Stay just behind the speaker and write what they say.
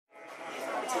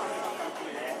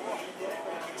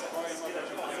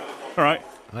All right.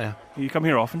 Oh, yeah. You come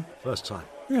here often? First time.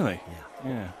 Really?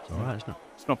 Yeah. It's all right, isn't it?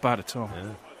 It's not bad at all.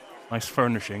 Yeah. Nice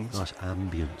furnishings. Nice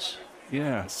ambience.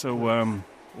 Yeah. So,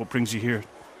 what brings you here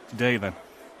today then?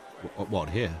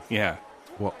 What, here? Yeah.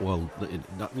 Well,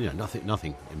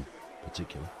 nothing in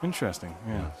particular. Interesting.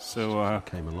 Yeah. So, I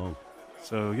came along.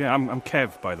 So yeah, I'm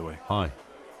Kev, by the way. Hi.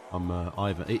 I'm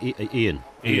Ivan. Ian.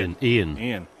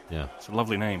 Ian. Yeah. It's a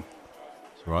lovely name.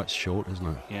 It's all right. It's short, isn't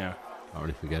it? Yeah. Can't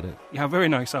really forget it. You have very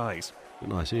nice eyes.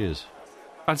 Nice ears.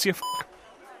 Fancy a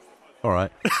All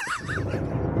right.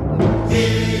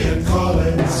 Ian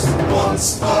Collins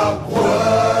wants a word.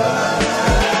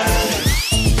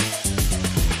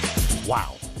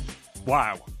 Wow.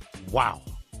 Wow. Wow.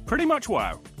 Pretty much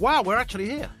wow. Wow, we're actually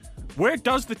here. Where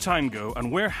does the time go,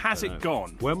 and where has it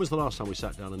gone? When was the last time we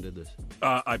sat down and did this?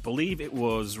 I believe it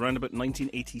was around about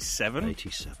 1987.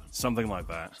 87. Something like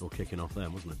that. It's all kicking off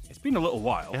then, wasn't it? It's been a little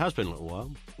while. It has been a little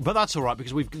while. But that's all right,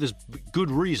 because there's good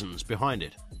reasons behind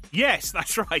it. Yes,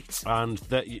 that's right. And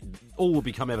that all will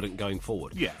become evident going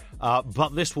forward. Yeah.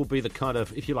 But this will be the kind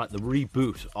of, if you like, the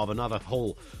reboot of another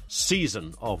whole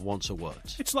season of Once a Word.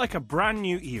 It's like a brand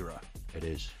new era. It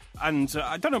is. And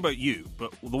I don't know about you,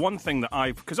 but the one thing that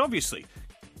because obviously,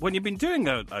 when you've been doing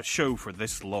a show for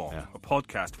this long, a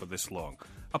podcast for this long,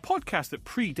 a podcast that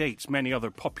predates many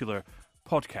other popular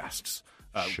podcasts.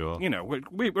 Sure. You know,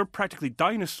 we're practically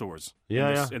dinosaurs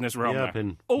in this realm. Yeah, now. I've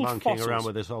been Old monkeying fossils. around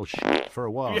with this old shit for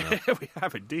a while now. Yeah, we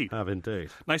have indeed. Have indeed.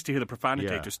 Nice to hear the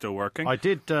profanitator's still working. I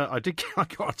got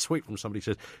a tweet from somebody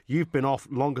who says, "You've been off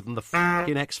longer than the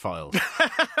f***ing X-Files."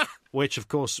 Which, of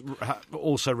course,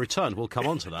 also returned. We'll come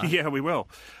on to that. Yeah, we will.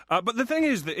 But the thing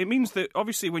is that it means that,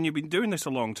 obviously, when you've been doing this a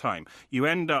long time, you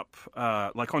end up,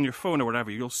 like on your phone or whatever,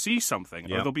 you'll see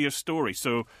something, or there'll be a story.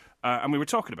 So, and we were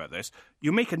talking about this,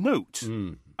 you make a note,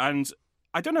 and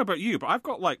I don't know about you, but I've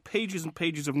got, like, pages and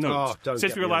pages of notes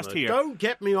since we were last here. Don't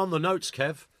get me on the notes,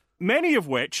 Kev. Many of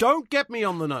which... Don't get me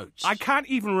on the notes. I can't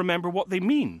even remember what they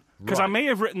mean, because I may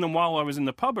have written them while I was in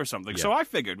the pub or something. Yeah. So I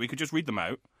figured we could just read them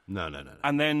out. No.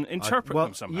 And then interpret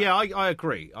them somehow. Yeah, I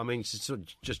agree. I mean, it's sort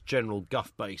of just general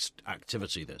guff-based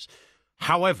activity, this.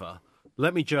 However,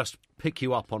 let me just pick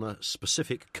you up on a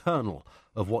specific kernel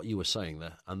of what you were saying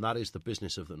there, and that is the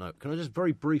business of the note. Can I just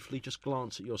very briefly just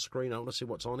glance at your screen? I want to see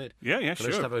what's on it. Yeah, Can sure. I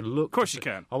just have a look? Of course you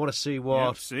can. I want to see what...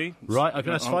 Yeah, see? Right, okay,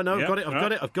 that's fine. No, yeah,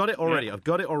 I've got it already. Yeah. I've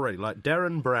got it already. Like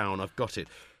Darren Brown, I've got it.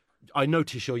 I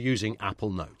notice you're using Apple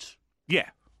Notes. Yeah.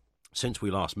 Since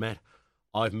we last met,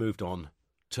 I've moved on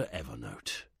to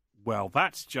Evernote. Well,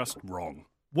 that's just wrong.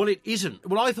 Well, it isn't.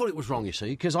 Well, I thought it was wrong, you see,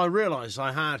 because I realised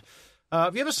I had...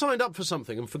 have you ever signed up for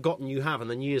something and forgotten you have, and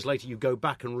then years later you go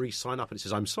back and re-sign up and it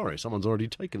says, "I'm sorry, someone's already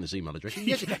taken this email address."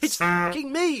 Yes, it's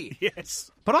fucking me!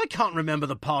 Yes. But I can't remember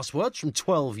the passwords from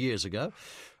 12 years ago.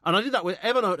 And I did that with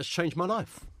Evernote. Has changed my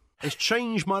life. It's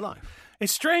changed my life.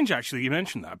 It's strange, actually, you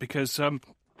mentioned that, because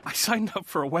I signed up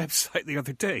for a website the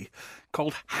other day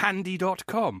called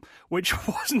Handy.com, which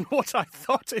wasn't what I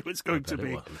thought it was going to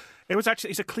be.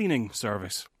 It's a cleaning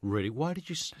service. Really? Why did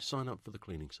you sign up for the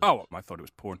cleaning service? Oh, I thought it was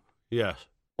porn. Yes.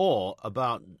 Or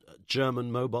about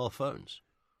German mobile phones.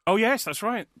 Oh, yes, that's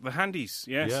right. The Handies,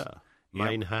 yes. Yeah.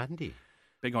 Main Handy.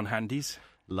 Big on Handies.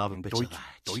 Love a bit of that.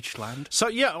 Deutschland. So,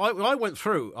 yeah, I went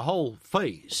through a whole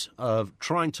phase of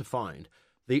trying to find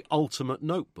the ultimate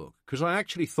notebook, because I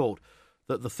actually thought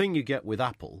that the thing you get with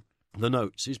Apple, the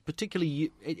notes, is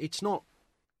particularly... It's not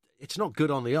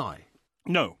good on the eye.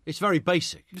 No. It's very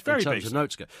basic. It's very in terms basic. of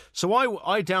notes. So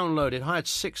I downloaded... I had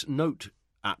 6 note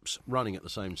apps running at the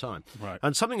same time. Right.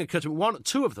 And something occurred to me.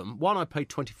 Two of them, one I paid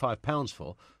 £25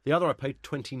 for, the other I paid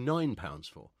 £29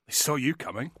 for. I saw you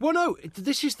coming. Well, no,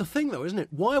 this is the thing, though, isn't it?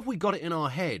 Why have we got it in our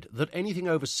head that anything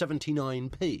over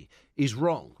 79p is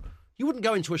wrong? You wouldn't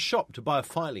go into a shop to buy a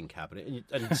filing cabinet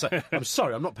and say, "I'm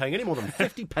sorry, I'm not paying any more than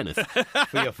 50 pence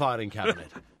for your filing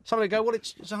cabinet." Somebody would go, "Well,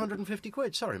 it's 150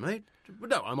 quid. Sorry, mate.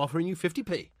 No, I'm offering you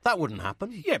 50p. That wouldn't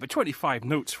happen. Yeah, but 25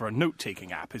 notes for a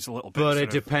note-taking app is a little bit... But it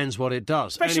depends what it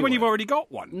does. Especially when you've already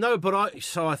got one. No, but I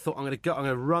thought I'm going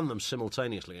to run them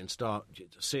simultaneously and start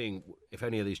seeing if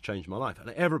any of these change my life. And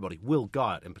everybody, Will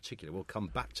Guyatt in particular, will come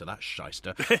back to that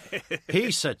shyster.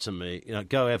 He said to me,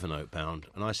 "Go Evernote bound."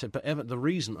 And I said, "But the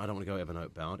reason I don't want to go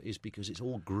Evernote bound is because it's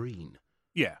all green."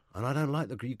 Yeah. And I don't like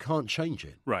the green. You can't change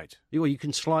it. Right. Well, you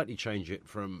can slightly change it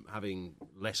from having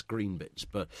less green bits,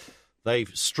 but they've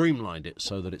streamlined it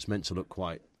so that it's meant to look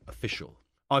quite official.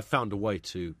 I've found a way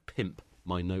to pimp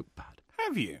my notepad.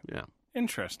 Have you? Yeah.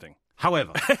 Interesting.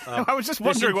 However, I was just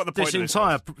wondering what the point of this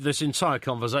was. This entire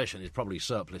conversation is probably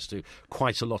surplus to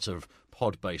quite a lot of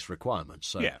pod-based requirements.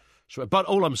 So, yeah. But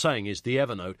all I'm saying is the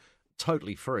Evernote,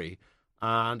 totally free,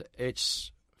 and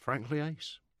it's frankly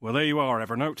ace. Well, there you are,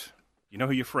 Evernote. You know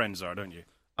who your friends are, don't you?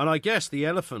 And I guess the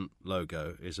elephant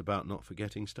logo is about not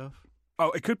forgetting stuff.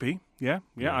 Oh, it could be. Yeah.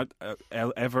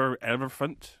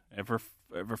 Elephant.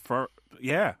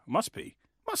 Yeah, must be.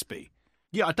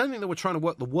 Yeah, I don't think they were trying to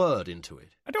work the word into it.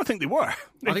 I don't think they were.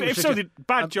 I think If so, they did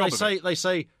bad job. They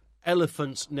say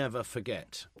elephants never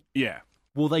forget. Yeah.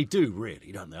 Well, they do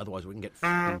really, don't they? Otherwise, we can get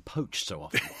f***ing poached so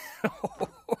often.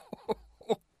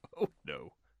 Oh,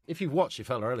 no. If you've watched your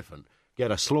fellow elephant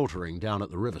get a slaughtering down at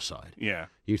the riverside, Yeah.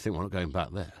 you think we're not going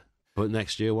back there. But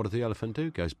next year, what does the elephant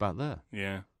do? Goes back there.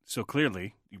 Yeah. So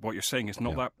clearly, what you're saying is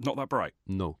not that bright.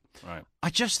 No. Right. I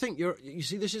just think you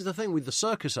see, this is the thing with the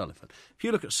circus elephant. If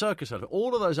you look at circus elephant,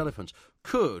 all of those elephants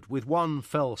could, with one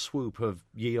fell swoop of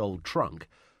ye old trunk,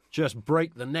 just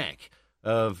break the neck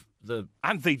of the...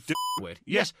 And they do.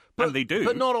 Yes, and they do.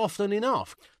 But not often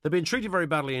enough. They've been treated very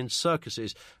badly in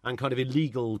circuses and kind of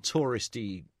illegal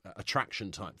touristy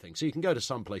attraction type things. So you can go to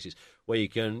some places where you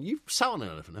can... You've sat on an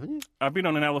elephant, haven't you? I've been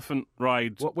on an elephant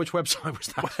ride. Which website was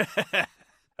that?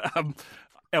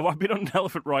 I've been on an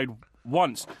elephant ride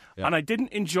once, and I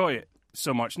didn't enjoy it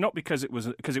so much. Not because it was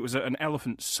an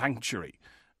elephant sanctuary,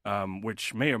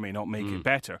 which may or may not make it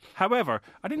better. However,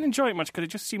 I didn't enjoy it much because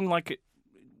it just seemed like it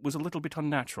was a little bit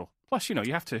unnatural. Plus, you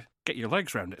have to get your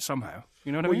legs around it somehow.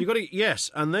 You know what I mean? You got to, yes,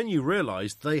 and then you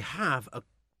realise they have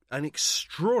an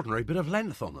extraordinary bit of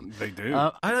length on them. They do.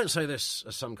 I don't say this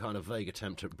as some kind of vague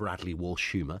attempt at Bradley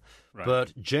Walsh humour,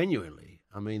 but genuinely,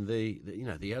 I mean, the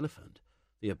elephant,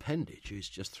 the appendage is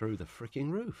just through the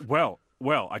freaking roof. Well,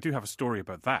 I do have a story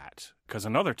about that, because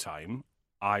another time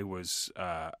I was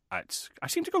I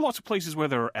seem to go lots of places where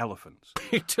there are elephants.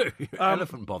 You do,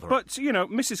 elephant botherer. But,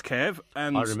 Mrs. Kev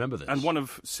and... I remember this. And one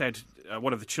of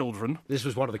the children... This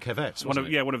was one of the Kevettes, wasn't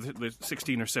it? Yeah, one of the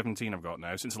 16 or 17 I've got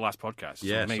now since the last podcast. It's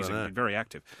yes, amazing. They're very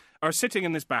active. Are sitting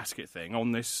in this basket thing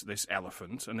on this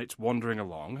elephant, and it's wandering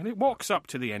along, and it walks up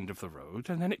to the end of the road,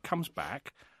 and then it comes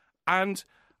back, and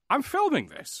I'm filming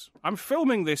this. I'm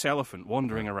filming this elephant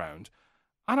wandering around,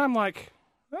 and I'm like,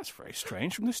 that's very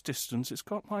strange. From this distance, it's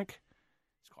got an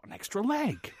extra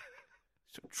leg.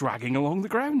 It's dragging along the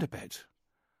ground a bit.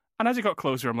 And as it got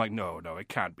closer, I'm like, no, it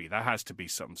can't be. That has to be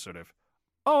some sort of...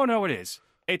 Oh, no, it is.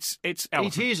 It's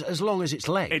elephant. It is, as long as it's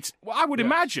leg. I would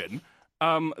imagine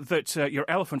that your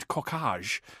elephant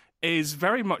coquage is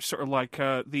very much sort of like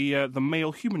the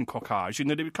male human coquage, in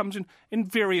that it comes in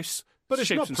various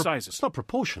shapes and sizes. It's not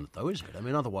proportionate, though, is it? I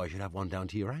mean, otherwise you'd have one down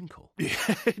to your ankle.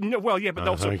 No, well, yeah, but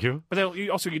also... Thank you. But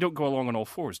also you don't go along on all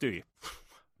fours, do you?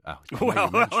 Oh, Well,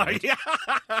 yeah.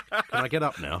 Can I get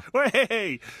up now?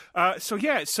 Hey!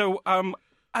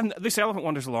 And this elephant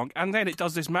wanders along, and then it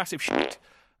does this massive shit,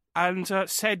 and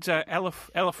said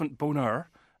elephant boner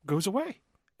goes away.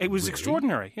 It was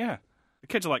extraordinary, yeah. The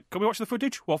kids are like, can we watch the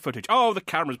footage? What footage? Oh, the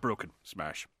camera's broken.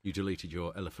 Smash. You deleted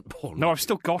your elephant porn? No, I've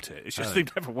still got it. It's just they've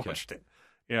never watched it.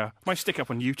 Yeah, might stick up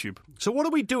on YouTube. So what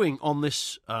are we doing on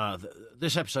this?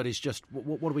 This episode is just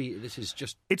what are we? This is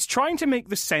just. It's trying to make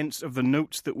the sense of the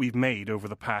notes that we've made over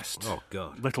the past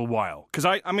little while. Because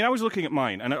I was looking at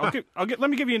mine, and let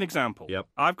me give you an example. Yep.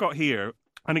 I've got here,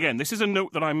 and again, this is a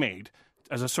note that I made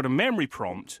as a sort of memory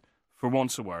prompt for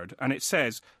Once a Word, and it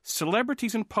says,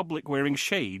 "Celebrities in public wearing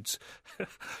shades.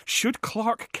 Should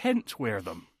Clark Kent wear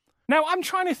them?" Now, I'm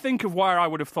trying to think of why I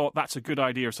would have thought that's a good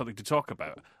idea or something to talk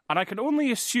about, and I can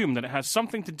only assume that it has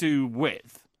something to do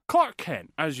with Clark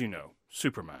Kent, as you know,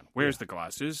 Superman, wears the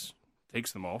glasses,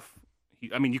 takes them off.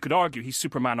 You could argue he's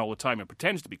Superman all the time and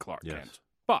pretends to be Clark Kent.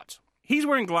 But he's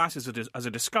wearing glasses as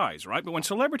a disguise, right? But when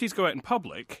celebrities go out in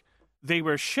public, they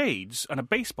wear shades and a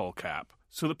baseball cap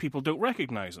so that people don't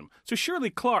recognize him. So surely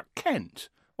Clark Kent,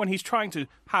 when he's trying to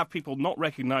have people not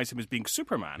recognize him as being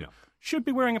Superman... should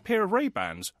be wearing a pair of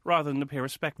Ray-Bans rather than a pair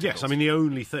of spectacles. Yes, the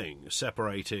only thing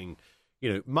separating,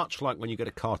 much like when you get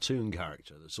a cartoon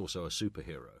character that's also a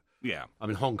superhero. Yeah.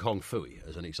 Hong Kong Phooey,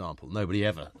 as an example. Nobody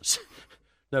ever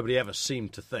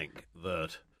seemed to think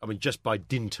that, just by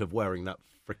dint of wearing that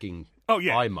freaking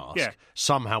eye mask,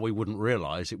 somehow we wouldn't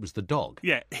realise it was the dog.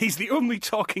 Yeah, he's the only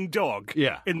talking dog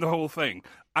in the whole thing.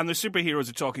 And the superhero's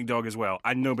a talking dog as well,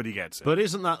 and nobody gets it. But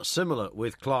isn't that similar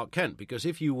with Clark Kent? Because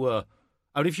if you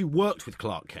worked with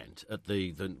Clark Kent at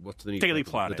the Daily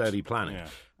Planet, the Daily Planet,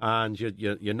 and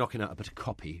you're knocking out a bit of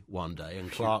copy one day,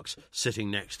 and Clark's sitting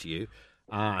next to you,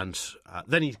 and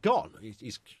then he's gone,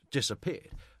 he's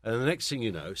disappeared, and the next thing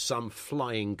you know, some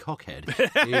flying cockhead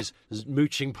is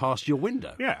mooching past your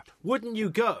window. Yeah, wouldn't you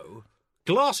go?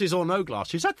 Glasses or no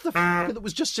glasses, that's the that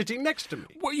was just sitting next to me.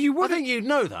 Well, you would. I think you'd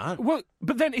know that. Well,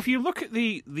 but then if you look at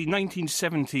the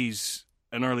 1970s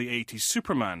and early 80s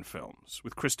Superman films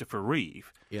with Christopher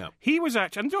Reeve. Yeah. He was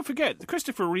actually, and don't forget,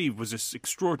 Christopher Reeve was this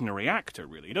extraordinary actor,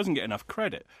 really. He doesn't get enough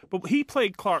credit. But he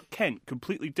played Clark Kent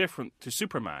completely different to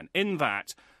Superman in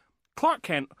that Clark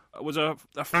Kent was a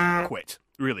quit,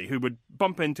 really, who would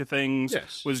bump into things,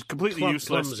 Yes. was completely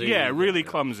useless. Clumsy. Yeah, really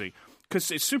clumsy. Because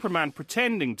it's Superman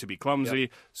pretending to be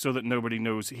clumsy so that nobody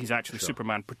knows he's actually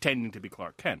Superman pretending to be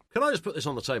Clark Kent. Can I just put this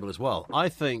on the table as well? I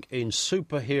think in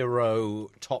superhero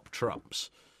top trumps,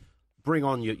 bring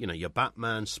on your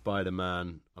Batman,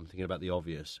 Spider-Man, I'm thinking about the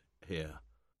obvious here,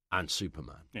 and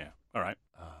Superman. Yeah, all right.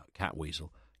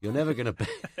 Catweasel. You're never going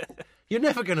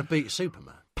to beat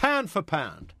Superman. Pound for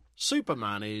pound,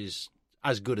 Superman is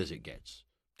as good as it gets.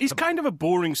 He's kind of a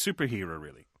boring superhero,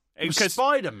 really. Because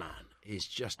Spider-Man is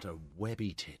just a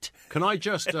webby tit. Can I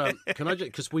just,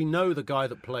 because we know the guy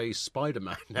that plays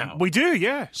Spider-Man now. we do,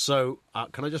 yeah. So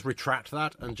can I just retract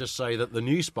that and just say that the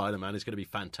new Spider-Man is going to be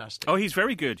fantastic? Oh, he's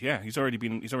very good. Yeah, he's already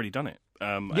done it.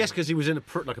 Yes, because he was in a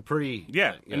pretty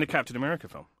in the Captain America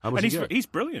film, was and he good? he's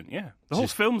brilliant. Yeah, the whole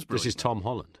film's brilliant. This is Tom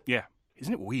Holland. Yeah,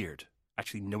 isn't it weird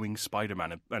actually knowing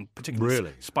Spider-Man and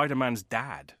particularly Spider-Man's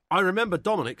dad? I remember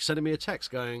Dominic sending me a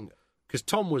text going, because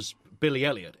Tom was Billy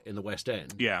Elliot in the West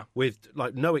End. Yeah. With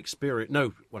like no experience.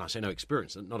 No, when I say no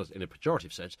experience, not in a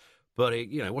pejorative sense, but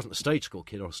he wasn't a stage school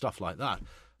kid or stuff like that.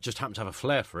 Just happened to have a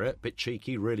flair for it. Bit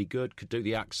cheeky, really good. Could do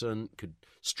the accent. Could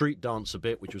street dance a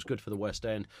bit, which was good for the West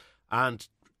End. And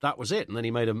that was it. And then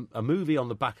he made a movie on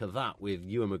the back of that with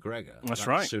Ewan McGregor. That's that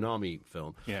right. Tsunami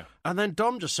film. Yeah. And then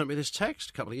Dom just sent me this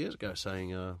text a couple of years ago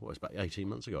saying, it's about 18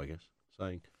 months ago, I guess,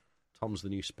 saying, Tom's the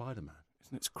new Spider-Man.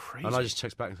 Isn't it crazy? And I just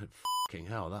text back and said, fucking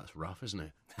hell, that's rough, isn't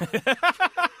it?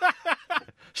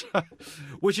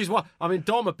 Which is why, I mean,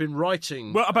 Dom had been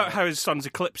writing... Well, about how his son's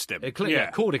eclipsed him.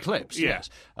 Called Eclipse, Yeah.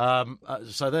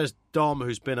 yes. So there's Dom,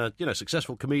 who's been a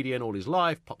successful comedian all his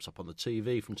life, pops up on the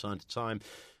TV from time to time,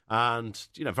 and,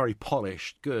 very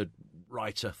polished, good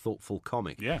writer, thoughtful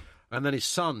comic. Yeah. And then his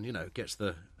son,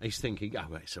 he's thinking,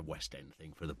 it's a West End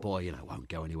thing for the boy, won't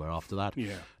go anywhere after that.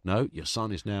 Yeah. No, your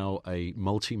son is now a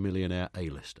multi-millionaire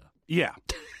A-lister. Yeah.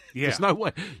 Yeah. There's no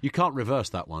way. You can't reverse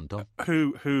that one, Dom.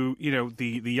 Who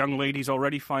the young ladies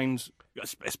already finds,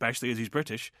 especially as he's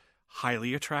British,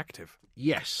 highly attractive.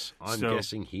 Yes. I'm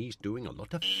guessing he's doing a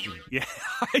lot of... Yeah.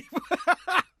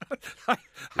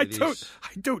 I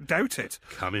don't doubt it.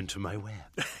 Come into my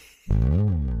web.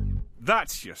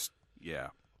 That's just, yeah.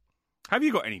 Have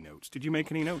you got any notes? Did you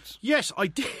make any notes? Yes, I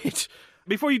did.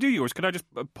 Before you do yours, could I just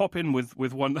pop in with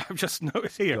one that I've just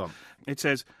noticed here? Go on. It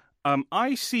says,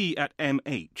 I see at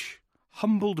MH,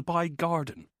 humbled by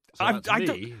garden. So that's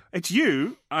me. It's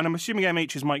you, and I'm assuming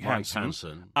MH is Mike Hansen.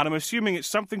 Hansen. And I'm assuming it's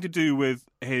something to do with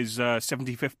his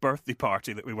 75th birthday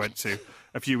party that we went to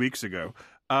a few weeks ago.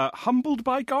 Humbled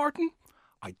by garden?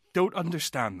 I don't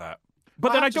understand that.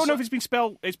 But then I don't know if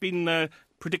it's been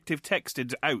predictive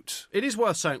texted out. It is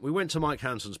worth saying, we went to Mike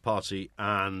Hansen's party,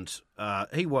 and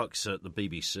he works at the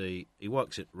BBC, he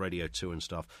works at Radio 2 and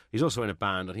stuff. He's also in a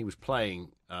band, and he was playing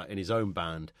in his own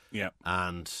band. Yeah.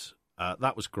 And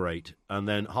that was great. And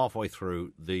then halfway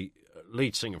through, the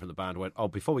lead singer from the band went,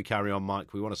 before we carry on,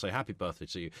 Mike, we want to say happy birthday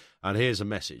to you, and here's a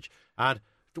message. And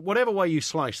whatever way you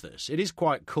slice this, it is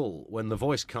quite cool when the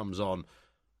voice comes on,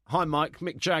 hi, Mike,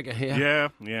 Mick Jagger here. Yeah,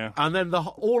 yeah. And then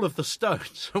all of the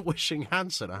Stones are wishing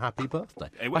Hansen a happy birthday.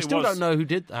 I still don't know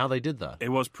how they did that. It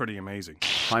was pretty amazing.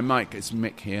 Hi, Mike, it's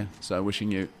Mick here. So wishing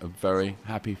you a very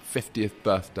happy 50th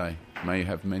birthday. May you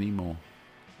have many more.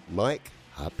 Mike,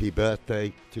 happy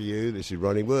birthday to you. This is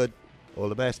Ronnie Wood. All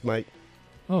the best, mate.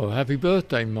 Oh, happy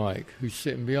birthday, Mike. Who's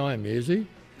sitting behind me, is he?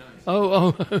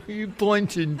 No. Oh, you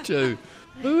pointing to?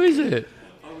 Who is it?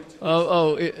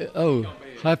 Oh.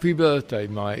 Happy birthday,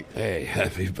 Mike. Hey,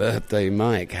 happy birthday,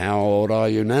 Mike. How old are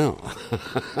you now?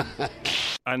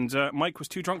 And Mike was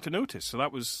too drunk to notice, so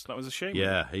that was a shame.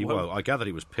 Yeah, I gathered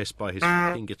he was pissed by his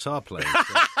fucking guitar playing.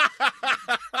 So.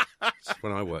 That's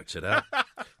when I worked it out.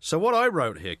 So what I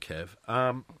wrote here, Kev,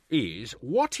 is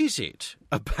what is it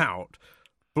about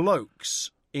blokes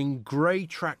in grey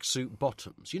tracksuit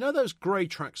bottoms? You know those grey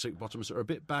tracksuit bottoms that are a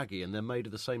bit baggy and they're made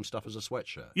of the same stuff as a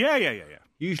sweatshirt? Yeah.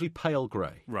 Usually pale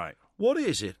grey. Right. What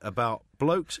is it about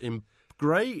blokes in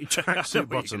grey tracksuit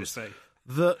bottoms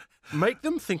that make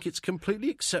them think it's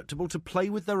completely acceptable to play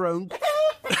with their own...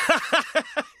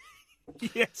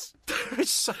 Yes.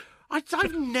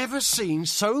 I've never seen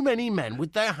so many men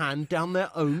with their hand down their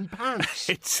own pants.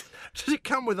 Does it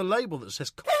come with a label that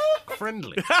says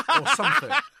friendly or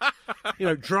something?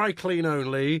 Dry clean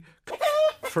only,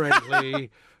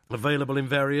 friendly, Available in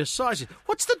various sizes.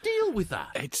 What's the deal with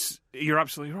that? You're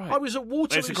absolutely right. I was at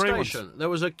Waterloo It's a great Station. one. There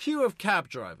was a queue of cab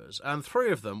drivers, and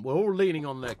 3 of them were all leaning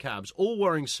on their cabs, all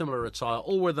wearing similar attire,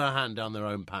 all with their hand down their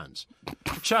own pants,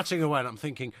 chatting away. And I'm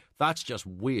thinking, that's just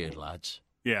weird, lads.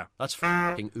 Yeah. That's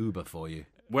f***ing Uber for you.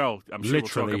 Well, I'm sure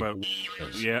Literally. we'll talk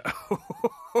about... Yeah.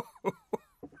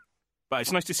 But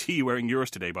it's nice to see you wearing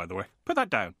yours today, by the way. Put that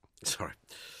down. Sorry.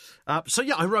 So,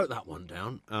 yeah, I wrote that one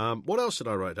down. What else did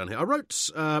I write down here? I wrote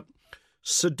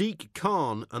Sadiq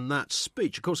Khan and that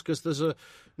speech, of course, because there's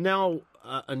now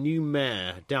a new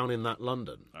mayor down in that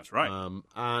London. That's right.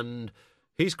 And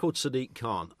he's called Sadiq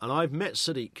Khan. And I've met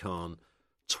Sadiq Khan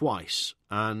twice.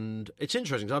 And it's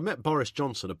interesting, because I've met Boris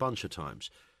Johnson a bunch of times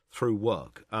through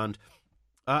work. And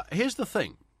here's the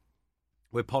thing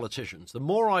with politicians. The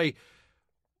more I...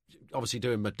 obviously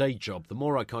doing my day job, the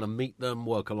more I kind of meet them,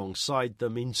 work alongside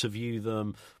them, interview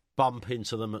them, bump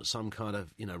into them at some kind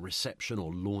of, reception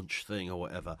or launch thing or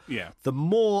whatever, the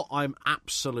more I'm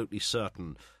absolutely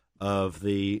certain of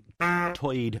the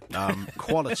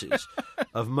qualities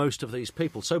of most of these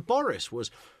people. So Boris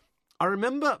was... I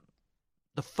remember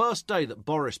the first day that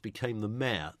Boris became the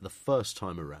mayor the first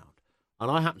time around, and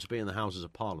I happened to be in the Houses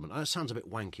of Parliament. It sounds a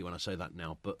bit wanky when I say that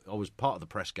now, but I was part of the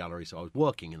press gallery, so I was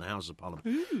working in the Houses of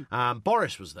Parliament.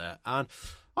 Boris was there, and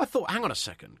I thought, hang on a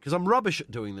second, because I'm rubbish at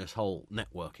doing this whole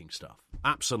networking stuff.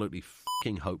 Absolutely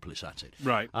fucking hopeless at it.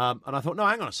 Right. And I thought, no,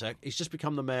 hang on a sec. He's just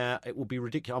become the mayor. It will be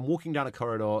ridiculous. I'm walking down a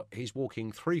corridor. He's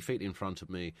walking 3 feet in front of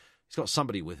me. He's got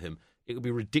somebody with him. It would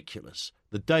be ridiculous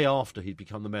the day after he'd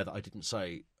become the mayor that I didn't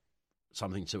say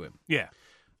something to him. Yeah.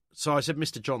 So I said,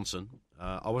 Mr. Johnson.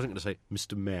 I wasn't going to say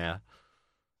Mr. Mayor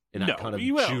in that kind of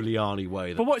you will. Giuliani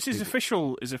way. But what's his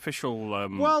official?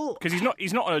 Well, because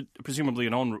he's not presumably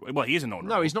an honourable. Well, he is an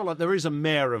honourable. No, he's not. Like there is a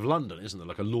mayor of London, isn't there?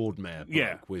 Like a Lord Mayor,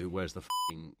 Yeah. who wears the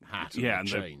f***ing hat and Yeah, the and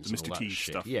chains the and Mr. all T that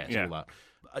shit. stuff. Yeah, it's Yeah. all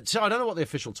that. So I don't know what the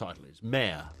official title is,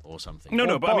 mayor or something. No,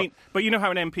 Or but I mean, but you know how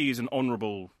an MP is an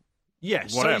honourable.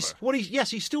 yes, whatever. So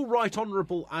he's still right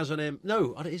honourable as an M.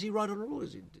 No, is he right honourable?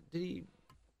 Did he?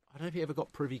 I don't know if he ever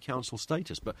got Privy Council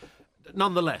status, but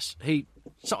nonetheless,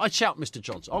 So I shout, Mr.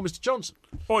 Johnson. Oh, Mr. Johnson.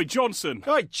 Oi, Johnson.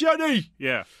 Hey, Jenny.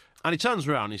 Yeah. And he turns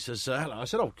around and he says, hello. I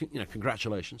said, oh,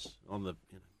 congratulations on the...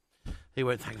 He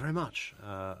went, thank you very much.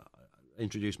 I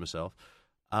introduced myself.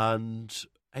 And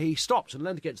he stopped and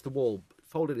leaned against the wall,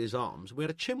 folded his arms. We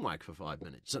had a chinwag for 5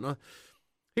 minutes. And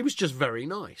he was just very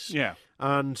nice. Yeah.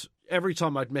 And every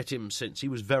time I'd met him since, he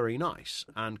was very nice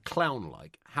and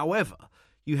clown-like. However,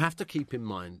 you have to keep in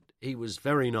mind he was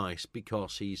very nice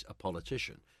because he's a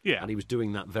politician. Yeah. And he was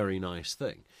doing that very nice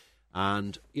thing.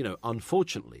 And,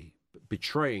 unfortunately,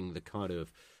 betraying the kind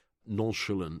of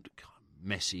nonchalant,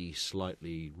 messy,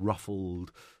 slightly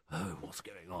ruffled, oh, what's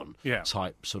going on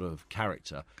type sort of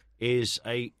character is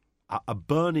a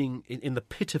burning, in the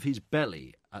pit of his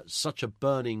belly, such a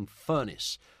burning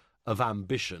furnace of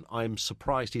ambition. I'm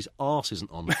surprised his arse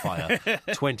isn't on fire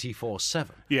 24/7.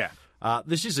 Yeah.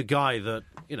 This is a guy that,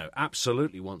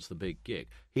 absolutely wants the big gig.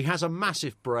 He has a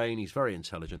massive brain. He's very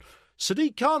intelligent.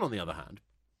 Sadiq Khan, on the other hand,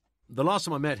 the last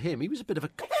time I met him, he was a bit of a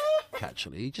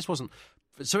actually. He just wasn't...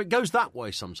 So it goes that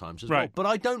way sometimes as well. But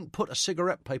I don't put a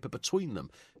cigarette paper between them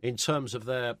in terms of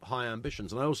their high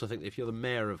ambitions. And I also think that if you're the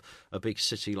mayor of a big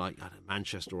city like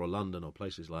Manchester or London or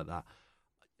places like that,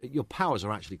 your powers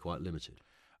are actually quite limited.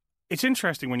 It's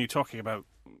interesting when you're talking about,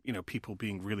 people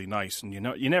being really nice and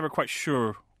you're never quite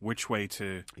sure which way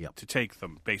to take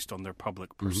them based on their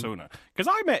public persona. Because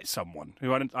I met someone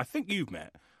who I think you've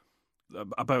met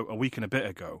about a week and a bit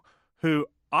ago, who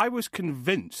I was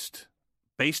convinced,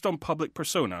 based on public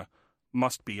persona,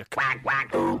 must be a quack.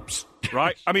 Oops.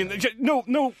 Right? I mean,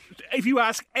 no. If you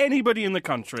ask anybody in the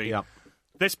country,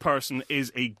 this person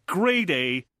is a grade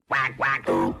A quack.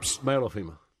 Oops. Male or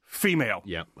female? Female.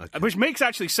 Yeah. Okay. Which makes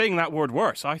actually saying that word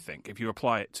worse, I think, if you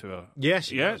apply it to a... Yes,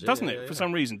 doesn't it? For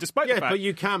some reason, despite the fact... but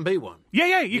you can be one.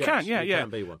 Yeah, you can. You can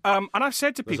be one. And I've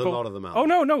said to There's people... a lot of them out Oh,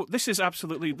 there. no, this is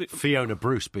absolutely... Fiona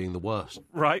Bruce being the worst.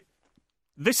 Right.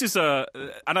 This is a...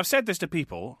 And I've said this to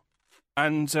people,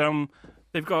 and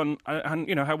they've gone,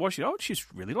 and how was she? Oh, she's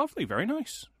really lovely, very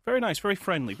nice, very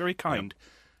friendly, very kind. Yep.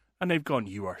 And they've gone,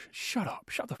 shut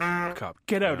the fuck up.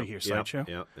 Get out of here, Sideshow.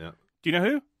 Yeah. Do you know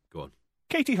who? Go on.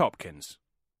 Katie Hopkins.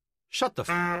 Shut the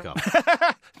fuck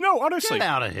up. No, honestly. Get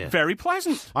out of here. Very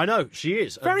pleasant. I know, she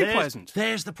is. Very pleasant.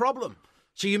 There's the problem.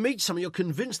 So you meet someone, you're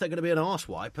convinced they're going to be an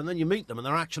arsewipe, and then you meet them and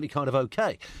they're actually kind of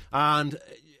okay. And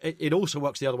it also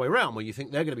works the other way around, where you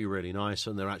think they're going to be really nice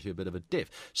and they're actually a bit of a diff.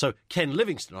 So Ken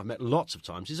Livingstone, I've met lots of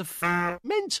times, is a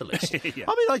mentalist. Yeah.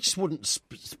 I mean, I just wouldn't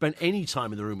spend any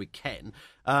time in the room with Ken.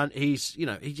 And he's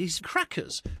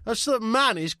crackers. The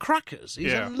man is crackers.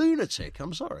 He's a lunatic.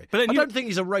 I'm sorry. But I don't think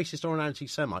he's a racist or an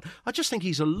anti-Semite. I just think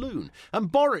he's a loon.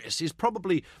 And Boris is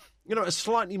probably, a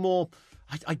slightly more,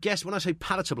 I guess when I say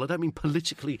palatable, I don't mean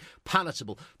politically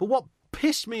palatable. But what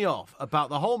pissed me off about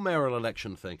the whole mayoral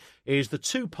election thing is the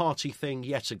two-party thing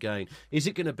yet again. Is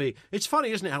it going to be... It's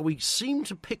funny, isn't it, how we seem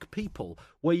to pick people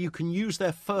where you can use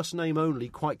their first name only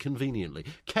quite conveniently.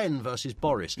 Ken versus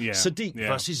Boris. Sadiq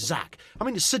versus Zach. I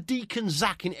mean, Sadiq and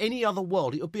Zach in any other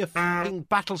world, it would be a f***ing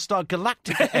Battlestar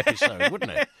Galactica episode,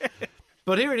 wouldn't it?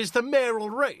 But here it is, the mayoral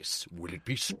race. Will it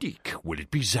be Sadiq? Will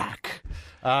it be Zach?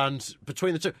 And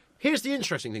between the two... Here's the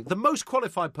interesting thing. The most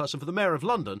qualified person for the Mayor of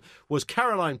London was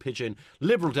Caroline Pidgeon,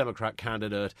 Liberal Democrat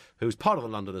candidate, who's part of the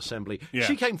London Assembly. Yeah.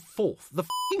 She came fourth. The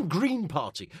f***ing Green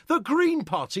Party. The Green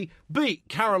Party beat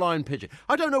Caroline Pidgeon.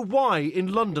 I don't know why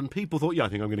in London people thought, I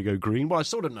think I'm going to go Green. Well, I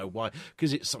sort of know why,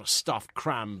 because it's sort of stuffed,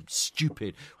 crammed,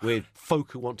 stupid, with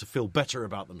folk who want to feel better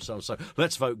about themselves. So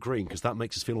let's vote Green, because that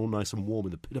makes us feel all nice and warm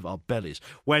in the pit of our bellies.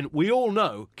 When we all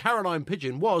know Caroline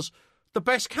Pidgeon was the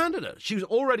best candidate. She was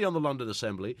already on the London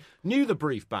Assembly, knew the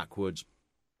brief backwards,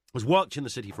 has worked in the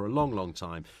city for a long, long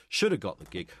time, should have got the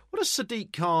gig. What is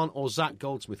Sadiq Khan or Zach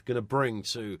Goldsmith going to bring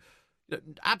to...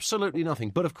 Absolutely nothing.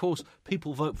 But, of course,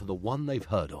 people vote for the one they've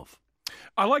heard of.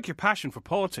 I like your passion for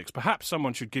politics. Perhaps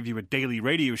someone should give you a daily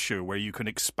radio show where you can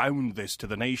expound this to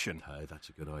the nation. Hey, that's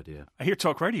a good idea. I hear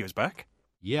Talk Radio's back.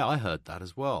 Yeah, I heard that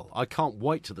as well. I can't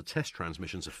wait till the test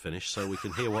transmissions are finished so we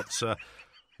can hear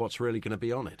what's really going to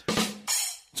be on it.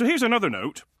 So here's another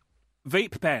note.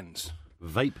 Vape pens.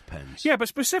 Vape pens? Yeah, but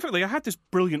specifically, I had this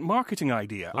brilliant marketing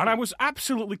idea, and I was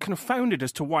absolutely confounded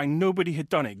as to why nobody had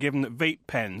done it, given that vape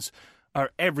pens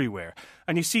are everywhere.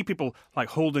 And you see people, like,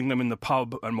 holding them in the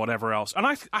pub and whatever else. And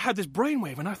I had this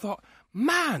brainwave, and I thought,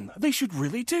 man, they should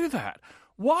really do that.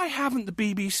 Why haven't the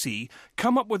BBC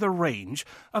come up with a range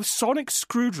of sonic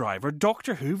screwdriver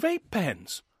Doctor Who vape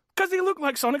pens? Because they look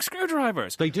like sonic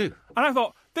screwdrivers. They do. And I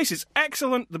thought, this is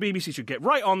excellent. The BBC should get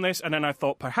right on this. And then I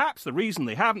thought, perhaps the reason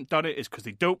they haven't done it is because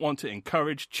they don't want to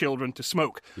encourage children to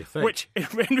smoke. You think? Which,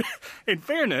 in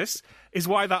fairness, is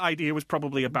why that idea was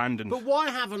probably abandoned. But why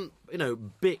haven't,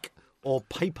 Bic or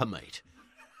Papermate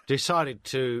decided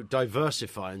to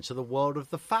diversify into the world of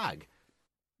the fag?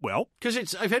 Well, because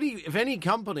if any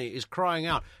company is crying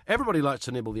out, everybody likes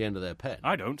to nibble the end of their pen.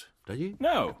 I don't. Do you?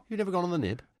 No. You've never gone on the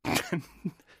nib?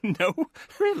 No.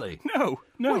 Really? No.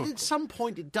 Well, at some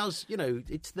point it does,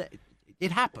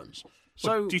 it happens.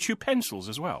 So well, do you chew pencils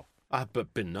as well? I've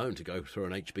been known to go through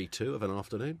an HB2 of an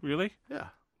afternoon. Really? Yeah.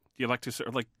 Do you like to sort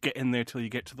of get in there till you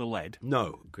get to the lead?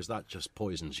 No, because that just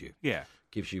poisons you. Yeah.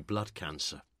 Gives you blood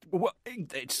cancer. Well,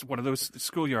 it's one of those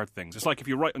schoolyard things. It's like if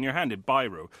you write on your hand in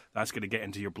biro, that's going to get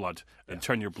into your blood and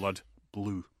turn your blood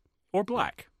blue or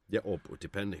black. Yeah, or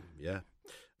depending, yeah.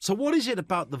 So what is it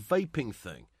about the vaping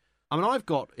thing? I mean, I've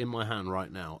got in my hand right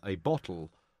now a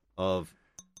bottle of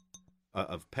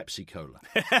Pepsi Cola.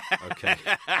 Okay,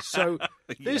 so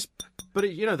this, but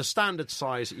the standard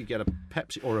size that you get a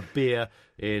Pepsi or a beer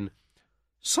in.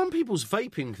 Some people's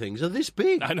vaping things are this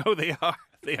big. I know they are.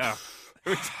 They are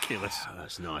ridiculous.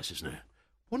 That's nice, isn't it?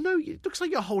 Well, no, it looks like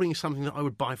you're holding something that I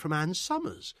would buy from Ann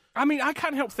Summers. I mean, I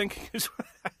can't help thinking.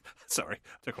 Sorry,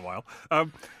 took a while.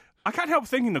 I can't help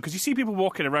thinking, though, because you see people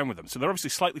walking around with them, so they're obviously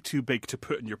slightly too big to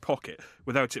put in your pocket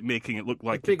without it making it look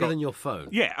like... Bigger than your phone.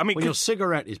 Yeah, I mean... Well, your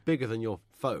cigarette is bigger than your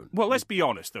phone. Well, let's be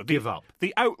honest, though. Give up.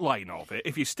 The outline of it,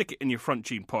 if you stick it in your front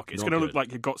jean pocket, it's going to look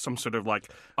like you've got some sort of,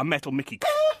 a metal Mickey...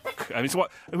 I mean, it's what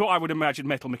I would imagine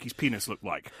metal Mickey's penis looked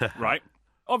like, right?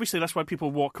 Obviously, that's why people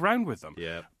walk around with them.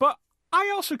 Yeah. But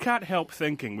I also can't help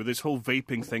thinking with this whole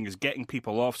vaping thing is getting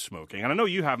people off smoking, and I know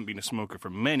you haven't been a smoker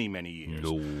for many, many years.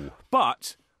 No.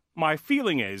 But... my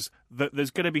feeling is that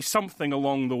there's going to be something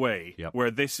along the way where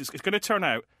it's going to turn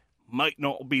out might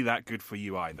not be that good for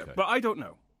you either. Okay. But I don't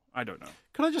know.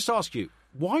 Can I just ask you,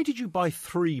 why did you buy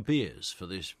 3 beers for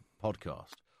this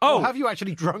podcast? Oh, or have you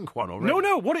actually drunk one already?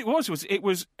 No. What it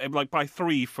was buy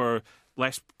 3 for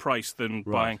less price than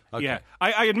buying. Okay. Yeah,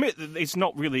 I admit that it's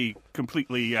not really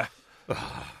completely. I'll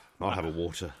have a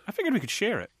water. I figured we could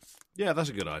share it. Yeah, that's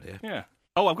a good idea. Yeah.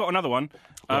 Oh, I've got another one.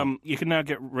 You can now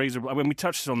get razor. When we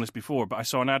touched on this before, but I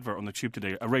saw an advert on the tube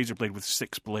today. A razor blade with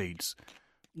 6 blades.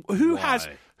 Who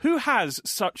has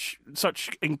such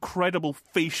incredible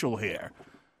facial hair?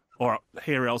 or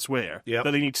hair elsewhere, Yep.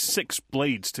 that they need 6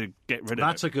 blades to get rid of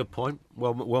That's it. a good point.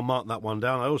 Well, we'll mark that one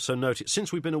down. I also noted,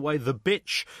 since we've been away, the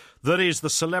bitch that is the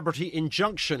Celebrity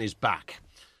Injunction is back.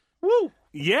 Woo!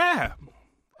 Yeah.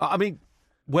 I mean,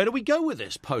 where do we go with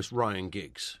this post Ryan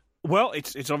Giggs? Well,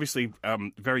 it's obviously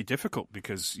very difficult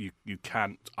because you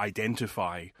can't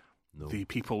identify the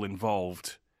people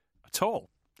involved at all.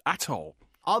 At all.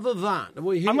 Other than...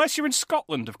 Unless you're in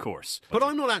Scotland, of course. But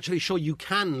I'm not actually sure you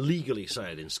can legally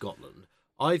say it in Scotland.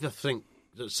 I either think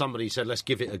that somebody said, let's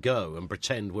give it a go and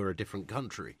pretend we're a different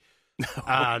country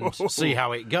and see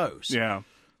how it goes. Yeah.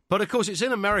 But, of course, it's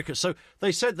in America. So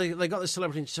they said they got this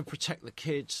celebrity to protect the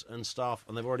kids and stuff,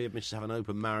 and they've already admitted to have an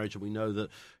open marriage, and we know that,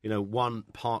 one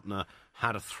partner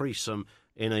had a threesome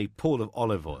in a pool of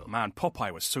olive oil. Man,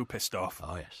 Popeye was so pissed off.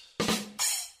 Oh, yes.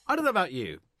 I don't know about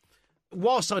you.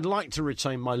 Whilst I'd like to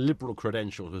retain my liberal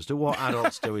credentials as to what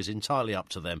adults do is entirely up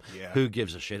to them, Yeah. who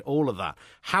gives a shit, all of that.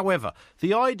 However,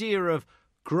 the idea of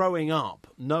growing up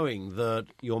knowing that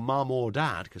your mum or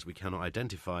dad, because we cannot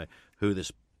identify who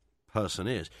this person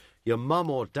is, your mum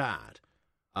or dad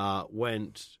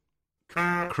went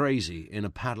crazy in a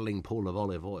paddling pool of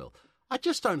olive oil, I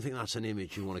just don't think that's an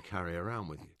image you want to carry around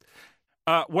with you.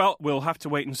 Well, we'll have to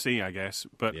wait and see, I guess.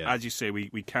 But Yeah. as you say, we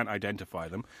can't identify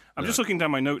them. I'm just looking down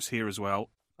my notes here as well.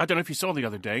 I don't know if you saw the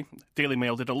other day, Daily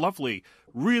Mail did a lovely,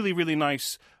 really, really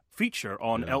nice feature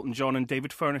on Elton John and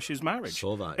David Furnish's marriage.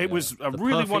 Saw that, It yeah. was a The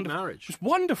really perfect wonderful marriage. It was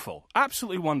wonderful,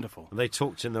 absolutely wonderful. They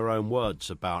talked in their own words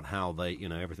about how they,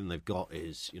 everything they've got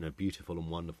is, beautiful and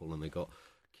wonderful, and they've got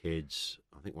kids.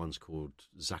 I think one's called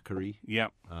Zachary, Yeah,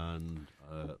 and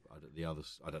the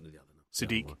others, I don't know the other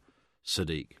name.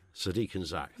 Sadiq. Sadiq and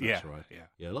Zach. That's Yeah, right.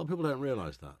 yeah. A lot of people don't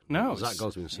realise that. No, Zach it's-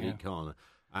 Gosling and Sadiq yeah. Khan are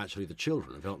actually the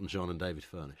children of Elton John and David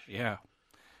Furnish. Yeah.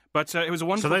 But it was a So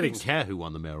wonderful they piece. didn't care who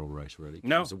won the mayoral race, really. 'Cause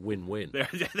No. it was a win-win. They're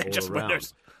all just around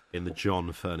winners. in the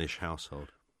John Furnish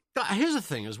household. But here's the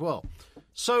thing as well.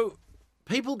 So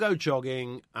people go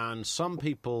jogging, and some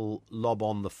people lob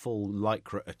on the full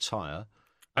lycra attire.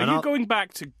 Are and you I'll- going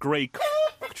back to grey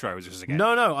trousers again?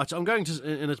 No, I'm going to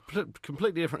in a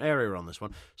completely different area on this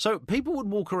one. So people would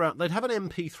walk around. They'd have an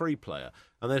MP3 player,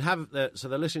 and so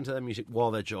they're listening to their music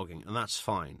while they're jogging, and that's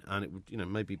fine. And it would,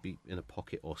 maybe be in a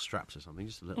pocket or straps or something,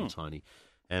 just a little tiny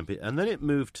MP. And then it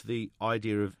moved to the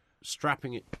idea of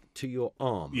strapping it to your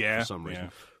arm for some reason. yeah.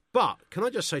 But can I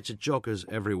just say to joggers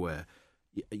everywhere,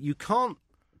 you can't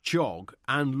jog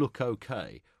and look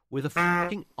okay with a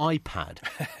fucking iPad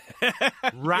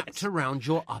wrapped around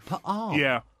your upper arm.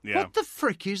 Yeah. What the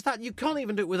frick is that? You can't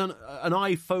even do it with an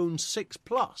iPhone 6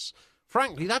 Plus.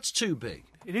 Frankly, that's too big.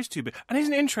 It is too big. And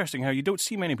isn't it interesting how you don't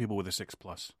see many people with a 6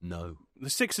 Plus? No. The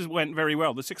 6s went very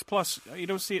well. The 6 Plus, you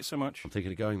don't see it so much. I'm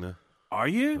thinking of going there. Are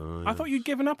you? I thought you'd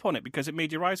given up on it because it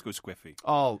made your eyes go squiffy.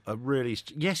 Oh,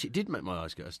 yes, it did make my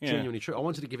eyes go. It's Yeah. genuinely true. I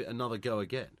wanted to give it another go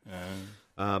again.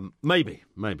 Maybe,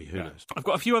 who knows? I've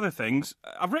got a few other things.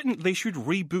 I've written they should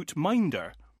reboot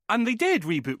Minder. And they did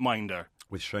reboot Minder.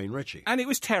 With Shane Ritchie. And it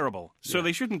was terrible. So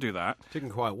they shouldn't do that.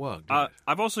 Didn't quite work, did it?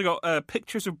 I've also got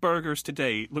pictures of burgers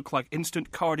today look like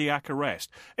instant cardiac arrest.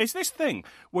 It's this thing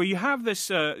where you have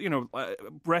this,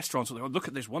 restaurants. Look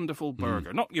at this wonderful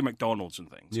burger, not your McDonald's and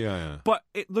things. Yeah. But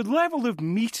the level of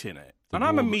meat in it, and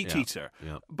I'm a meat eater,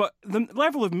 yeah. but the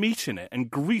level of meat in it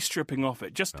and grease dripping off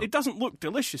it, it doesn't look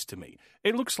delicious to me.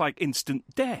 It looks like instant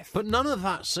death. But none of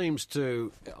that seems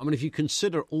to... I mean, if you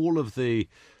consider all of the...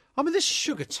 this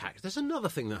sugar tax, there's another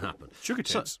thing that happened. Sugar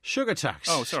tax? Sugar tax.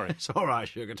 Oh, sorry. It's all right,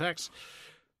 sugar tax.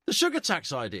 The sugar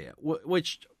tax idea,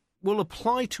 which will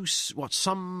apply to,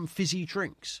 some fizzy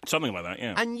drinks. Something like that,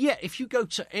 yeah. And yet, if you go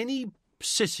to any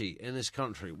city in this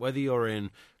country, whether you're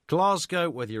in Glasgow,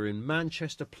 whether you're in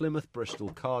Manchester, Plymouth, Bristol,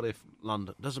 Cardiff,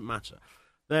 London, doesn't matter,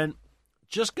 then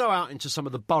just go out into some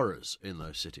of the boroughs in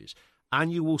those cities,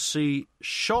 and you will see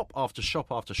shop after shop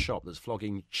after shop that's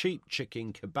flogging cheap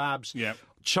chicken, kebabs, Yep.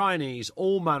 Chinese,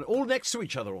 all next to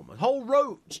each other almost. Whole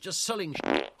roads just selling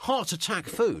heart attack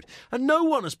food. And no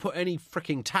one has put any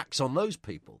freaking tax on those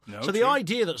people. No, so the true.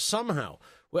 idea that somehow...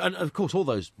 And, of course, all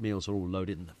those meals are all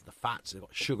loaded in the fats. They've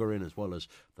got sugar in as well as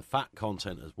the fat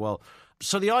content as well.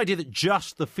 So the idea that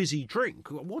just the fizzy drink...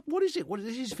 What is it?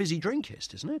 This is fizzy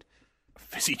drinkist, isn't it?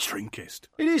 Fizzy drinkist.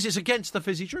 It is. It's against the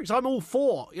fizzy drinks. I'm all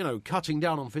for, cutting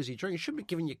down on fizzy drinks. You shouldn't be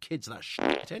giving your kids that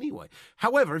shit anyway.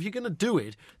 However, if you're going to do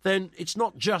it, then it's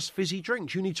not just fizzy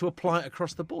drinks. You need to apply it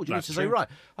across the board. You That's need to say, true. right,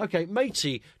 okay,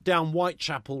 matey down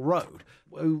Whitechapel Road,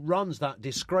 who runs that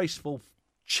disgraceful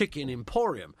chicken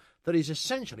emporium, that is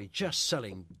essentially just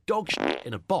selling dog shit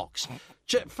in a box,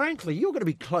 frankly, you're going to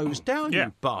be closed down,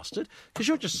 you bastard, because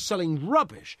you're just selling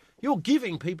rubbish. You're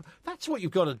giving people... That's what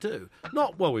you've got to do.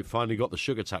 Not, well, we've finally got the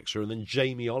sugar tax through, and then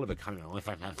Jamie Oliver coming on. I've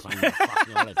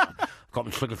got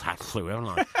the sugar tax through, haven't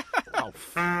I? Oh,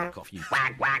 fuck off, you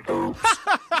wag.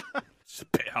 It's a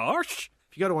bit harsh.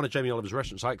 If you go to one of Jamie Oliver's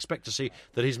restaurants, I expect to see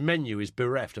that his menu is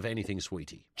bereft of anything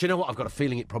sweetie. Do you know what? I've got a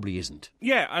feeling it probably isn't.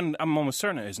 Yeah, and I'm almost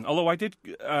certain it isn't. Although I did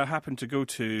happen to go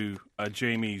to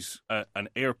Jamie's an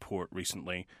airport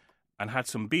recently and had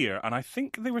some beer, and I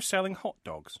think they were selling hot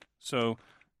dogs. So,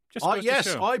 just goes to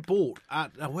show. I bought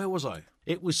at... where was I?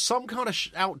 It was some kind of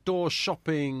outdoor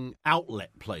shopping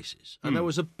outlet places. And there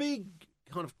was a big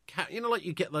kind of... like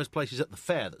you get those places at the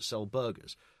fair that sell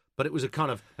burgers. But it was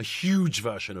a huge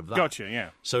version of that. Gotcha,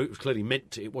 yeah. So it was clearly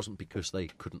meant to, it wasn't because they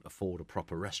couldn't afford a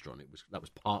proper restaurant. That was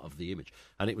part of the image.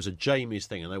 And it was a Jamie's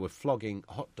thing, and they were flogging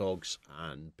hot dogs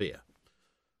and beer,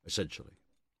 essentially.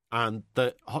 And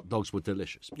the hot dogs were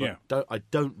delicious. But I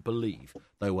don't believe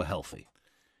they were healthy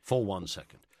for 1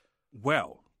 second.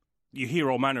 Well, you hear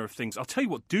all manner of things. I'll tell you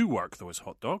what do work, though, as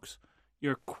hot dogs.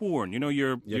 Your corn,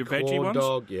 your veggie corn ones.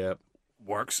 Dog, yeah.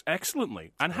 Works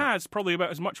excellently and has probably about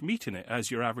as much meat in it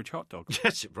as your average hot dog.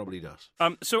 Yes, it probably does.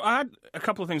 So I had a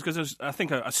couple of things because there's, I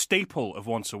think, a staple of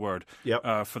Once a Word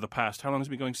for the past, how long has it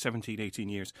been going? 17, 18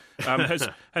 years.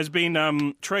 Has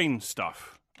been train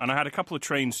stuff. And I had a couple of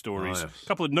train stories, a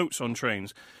couple of notes on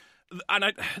trains.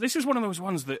 And this is one of those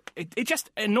ones that it just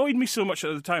annoyed me so much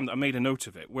at the time that I made a note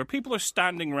of it, where people are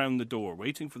standing around the door,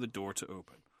 waiting for the door to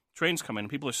open. Trains come in and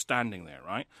people are standing there,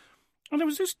 right? And there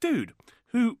was this dude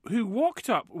who walked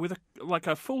up with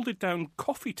a folded down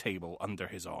coffee table under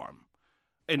his arm,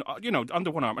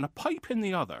 under one arm, and a pipe in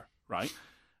the other, right?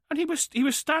 And he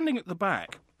was standing at the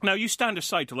back. Now you stand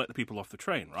aside to let the people off the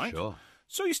train, right? Sure.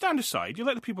 So you stand aside, you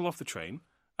let the people off the train,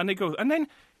 and they go, and then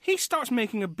he starts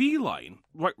making a beeline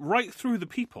right through the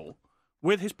people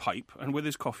with his pipe and with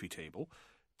his coffee table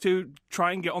to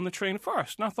try and get on the train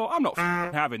first. And I thought, I'm not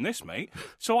having this, mate.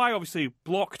 So I obviously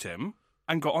blocked him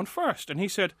and got on first. And he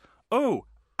said, "Oh,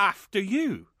 after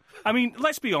you." I mean,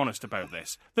 let's be honest about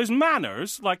this. There's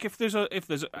manners, like if there's a,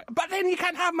 but then you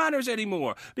can't have manners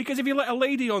anymore, because if you let a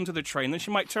lady onto the train, then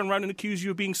she might turn around and accuse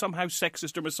you of being somehow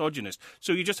sexist or misogynist.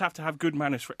 So you just have to have good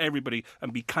manners for everybody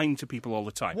and be kind to people all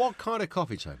the time. What kind of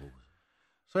coffee table?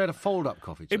 So he had a fold-up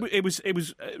coffee table. It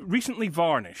was recently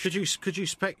varnished. Could you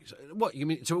spec? What you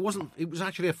mean? So it wasn't. It was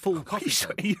actually a full coffee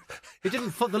table. It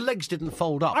didn't. The legs didn't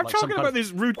fold up. I'm like talking about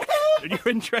this rude. You're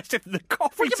interested in the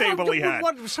coffee table he had.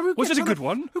 Was it a good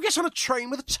one? Who gets on a train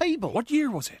with a table? What year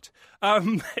was it?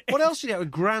 What else did he have? A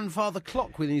grandfather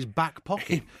clock within his back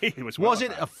pocket. Was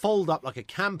it a fold-up like a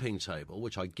camping table,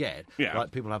 which I get? Yeah.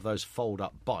 Like people have those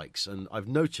fold-up bikes, and I've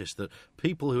noticed that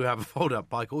people who have a fold-up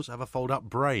bike also have a fold-up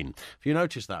brain. If you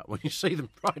notice that when you see them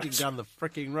riding down the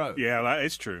fricking road. Yeah, that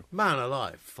is true. Man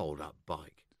alive, fold-up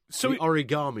bike. So the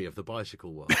origami of the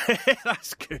bicycle world.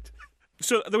 That's good.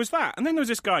 So there was that, and then there was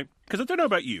this guy, because I don't know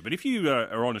about you, but if you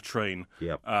are on a train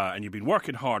and you've been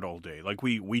working hard all day, like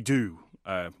we do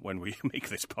when we make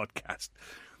this podcast,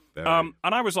 and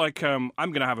I was like, I'm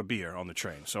going to have a beer on the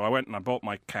train. So I went and I bought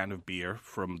my can of beer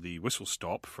from the Whistle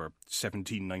Stop for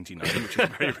 $17.99, which is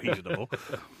very reasonable.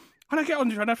 And I get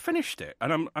on and I finished it,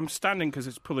 and I'm standing because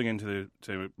it's pulling into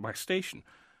my station,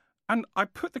 and I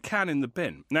put the can in the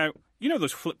bin. Now, you know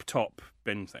those flip top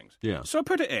bin things? Yeah. So I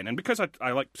put it in, and because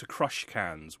I like to crush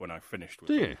cans when I finished with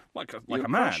Do them. you? Like a You're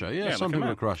man. Crusher, yeah, some like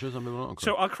people are crushers, some people are not crushers.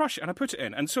 So I'll crush it, and I put it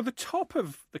in, and so the top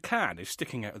of the can is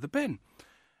sticking out of the bin.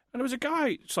 And there was a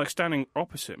guy standing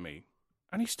opposite me,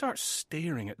 and he starts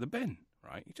staring at the bin,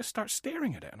 right? He just starts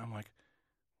staring at it, and I'm like,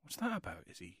 what's that about?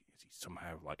 Is he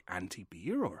somehow like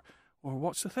anti-beer, or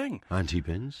what's the thing?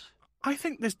 Anti-bins? I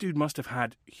think this dude must have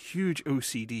had huge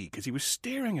OCD because he was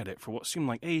staring at it for what seemed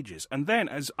like ages. And then,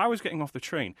 as I was getting off the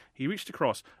train, he reached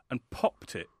across and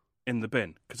popped it in the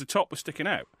bin because the top was sticking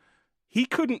out. He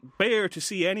couldn't bear to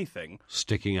see anything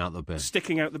sticking out the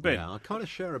bin. Yeah, I kind of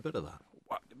share a bit of that.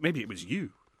 Maybe it was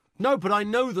you. No, but I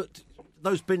know that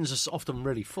those bins are often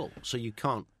really full, so you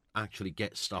can't actually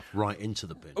get stuff right into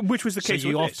the bin. Which was the case. So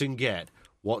you with often get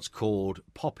what's called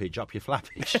poppage up your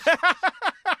flappage.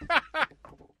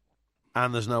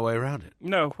 And there's no way around it.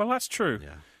 No, well, that's true.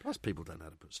 Yeah. Plus, people don't know how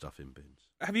to put stuff in bins.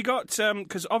 Have you got,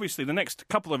 because obviously the next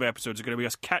couple of episodes are going to be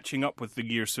us catching up with the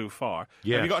year so far.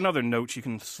 Yes. Have you got another note you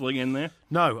can sling in there?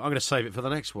 No, I'm going to save it for the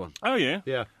next one. Oh, yeah?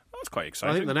 Yeah. That's quite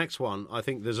exciting. I think the next one,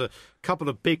 there's a couple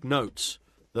of big notes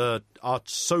that are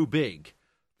so big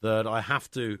that I have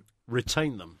to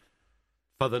retain them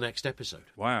for the next episode.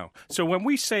 Wow. So when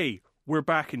we say we're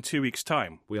back in 2 weeks'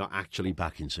 time. We are actually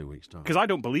back in 2 weeks' time. Because I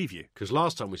don't believe you. Because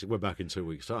last time we said we're back in 2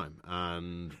 weeks' time,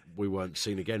 and we weren't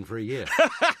seen again for a year.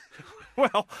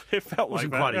 Well, it felt like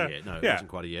It wasn't that. quite yeah. a year. No, it Yeah. wasn't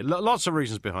quite a year. Lots of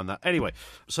reasons behind that. Anyway,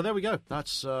 so there we go.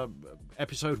 That's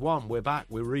episode 1. We're back.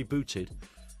 We're rebooted.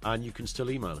 And you can still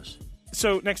email us.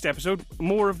 So, next episode,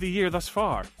 more of the year thus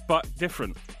far, but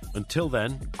different. Until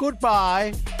then,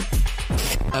 goodbye.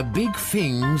 A Big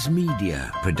Things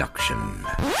Media production.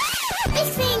 Big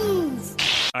Things!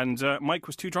 And Mike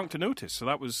was too drunk to notice, so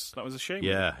that was a shame.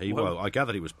 Yeah, well, I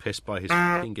gathered he was pissed by his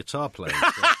fucking guitar playing.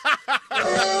 So.